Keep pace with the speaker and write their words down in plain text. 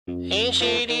Ain't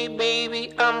shitty,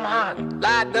 baby, I'm hot,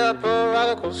 like the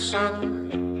prodigal son.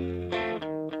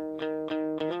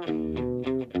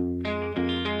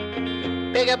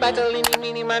 Pick up a tolini,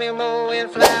 meeny, money, mo,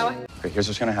 and flower. Okay, here's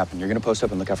what's gonna happen. You're gonna post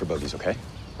up and look out for bogeys, okay?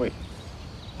 Wait,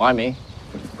 why me?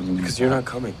 Because you're not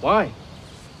coming. Why?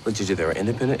 Look, JJ, there are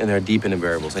independent and there are dependent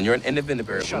variables, and you're an independent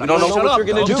variable. We don't don't know what you're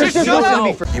gonna do. Just shut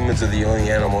up! Humans are the only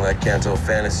animal that can't tell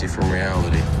fantasy from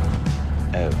reality.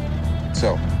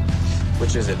 So,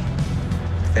 which is it?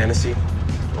 Fantasy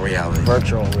or reality?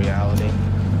 Virtual reality.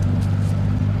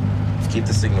 Keep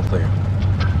the signal clear.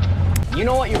 You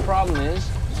know what your problem is?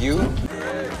 You?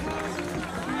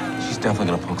 She's definitely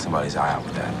gonna poke somebody's eye out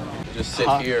with that. Just sit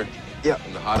here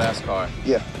in the hot-ass car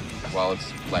while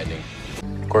it's lightning.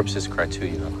 Corpses cry too,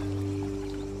 you know.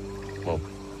 Well,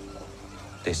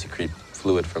 they secrete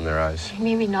fluid from their eyes.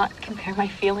 Maybe not compare my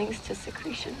feelings to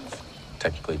secretions.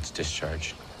 Technically, it's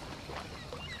discharge.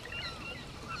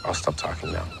 I'll stop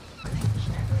talking now.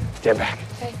 Get back.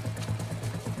 Okay.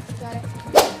 Got it.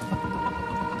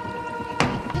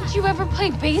 Didn't you ever play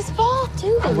baseball?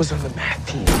 Dude. I was on the math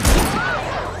team.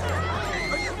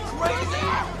 Are you crazy?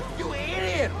 You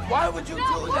idiot! Why would you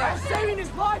do that? Saving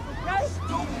his life, okay?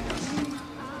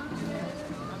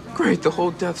 Great, the whole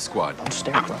death squad.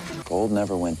 Gold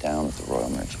never went down with the Royal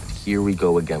Merchant. Here we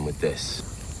go again with this.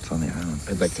 It's on the island.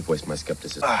 I'd like to voice my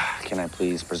skepticism. Can I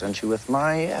please present you with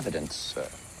my evidence, sir?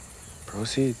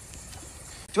 Proceed.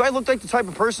 Do I look like the type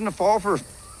of person to fall for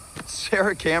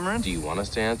Sarah Cameron? Do you want us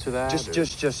to answer that?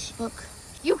 Just. Look,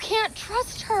 you can't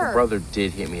trust her. My brother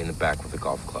did hit me in the back with a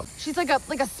golf club. She's like a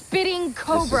spitting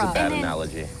cobra. This is a bad And then,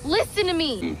 analogy. Listen to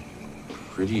me.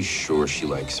 Pretty sure she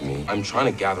likes me. I'm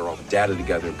trying to gather all the data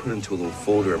together and put it into a little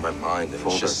folder in my mind. And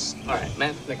it's just... All right,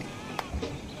 man. Like,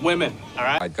 women, all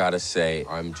right? I gotta say,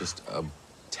 I'm just a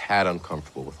tad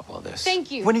uncomfortable with all of this.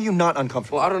 Thank you. When are you not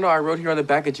uncomfortable? Well, I don't know. I rode here on the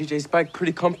back of GJ's bike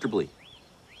pretty comfortably.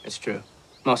 It's true.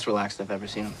 Most relaxed I've ever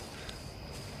seen him.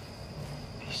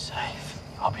 Be safe.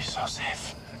 I'll be so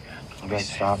safe. I'm gonna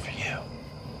stop. For you.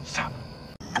 Stop.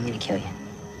 I'm gonna kill you.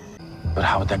 But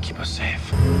how would that keep us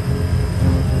safe?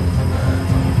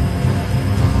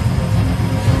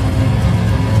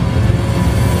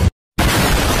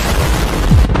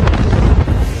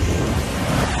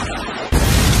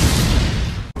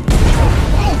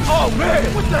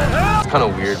 It's kind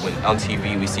of weird when on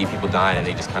TV we see people dying and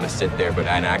they just kind of sit there, but in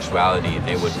actuality,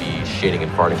 they would be shitting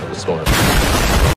and farting up a storm.